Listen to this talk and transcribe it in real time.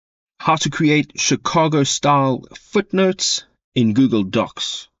How to create Chicago style footnotes in Google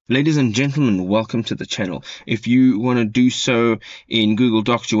Docs. Ladies and gentlemen, welcome to the channel. If you want to do so in Google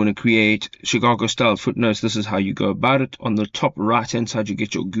Docs, you want to create Chicago style footnotes, this is how you go about it. On the top right hand side, you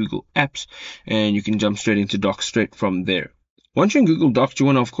get your Google apps and you can jump straight into Docs straight from there. Once you're in Google Docs, you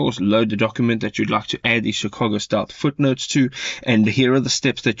want to, of course, load the document that you'd like to add these Chicago style footnotes to, and here are the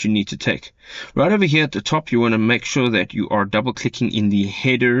steps that you need to take. Right over here at the top, you want to make sure that you are double clicking in the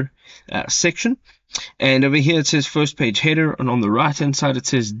header section, and over here it says first page header, and on the right hand side it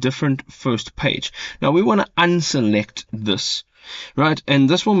says different first page. Now we want to unselect this, right, and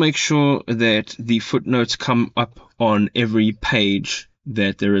this will make sure that the footnotes come up on every page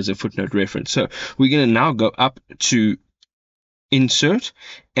that there is a footnote reference. So we're going to now go up to insert,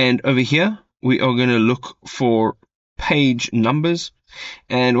 and over here we are going to look for page numbers,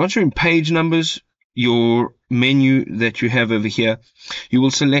 and once you're in page numbers, your menu that you have over here, you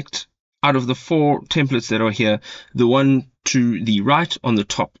will select out of the 4 templates that are here, the one to the right on the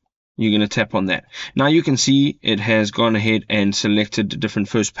top. You're going to tap on that. Now you can see it has gone ahead and selected the different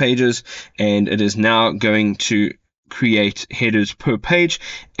first pages, and it is now going to create headers per page,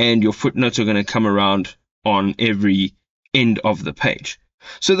 and your footnotes are going to come around on every end of the page.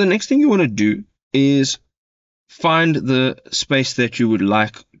 So the next thing you want to do is find the space that you would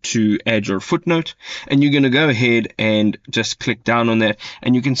like to add your footnote, and you're going to go ahead and just click down on that,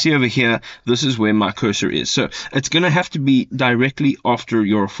 and you can see over here this is where my cursor is. So it's going to have to be directly after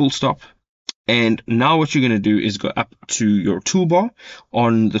your full stop. And now what you're going to do is go up to your toolbar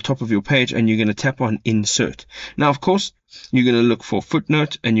on the top of your page, and you're going to tap on insert. Now of course you're going to look for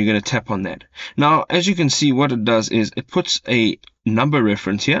footnote, and you're going to tap on that. Now as you can see, what it does is it puts a number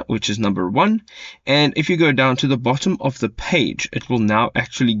reference here, which is number 1, and if you go down to the bottom of the page, it will now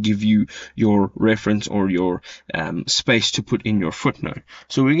actually give you your reference or your space to put in your footnote.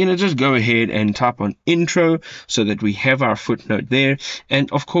 So we're going to just go ahead and type on intro so that we have our footnote there,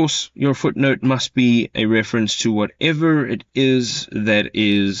 and of course your footnote must be a reference to whatever it is that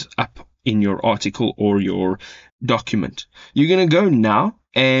is up in your article or your document. You're going to go now,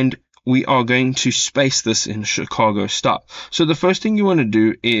 and we are going to space this in Chicago style. So the first thing you want to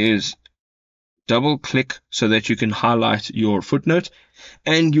do is double click so that you can highlight your footnote,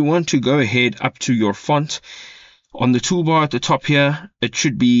 and you want to go ahead up to your font. On the toolbar at the top here, it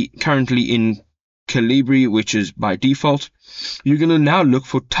should be currently in Calibri, which is by default. You're going to now look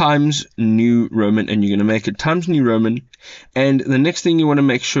for Times New Roman, and you're going to make it Times New Roman, and the next thing you want to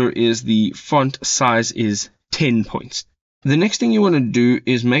make sure is the font size is 10 points. The next thing you want to do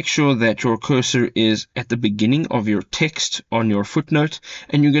is make sure that your cursor is at the beginning of your text on your footnote,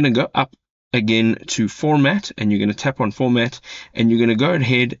 and you're going to go up again to format, and you're going to tap on format, and you're going to go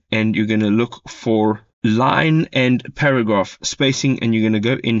ahead and you're going to look for line and paragraph spacing, and you're going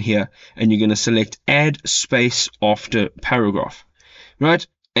to go in here and you're going to select add space after paragraph, right?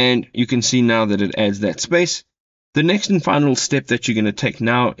 And you can see now that it adds that space. The next and final step that you're going to take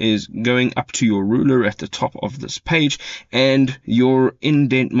now is going up to your ruler at the top of this page, and your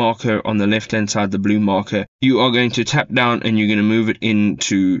indent marker on the left hand side, the blue marker, you are going to tap down and you're going to move it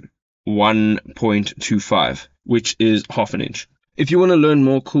into 1.25, which is ½ an inch. If you want to learn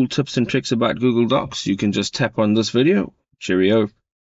more cool tips and tricks about Google Docs, you can just tap on this video. Cheerio.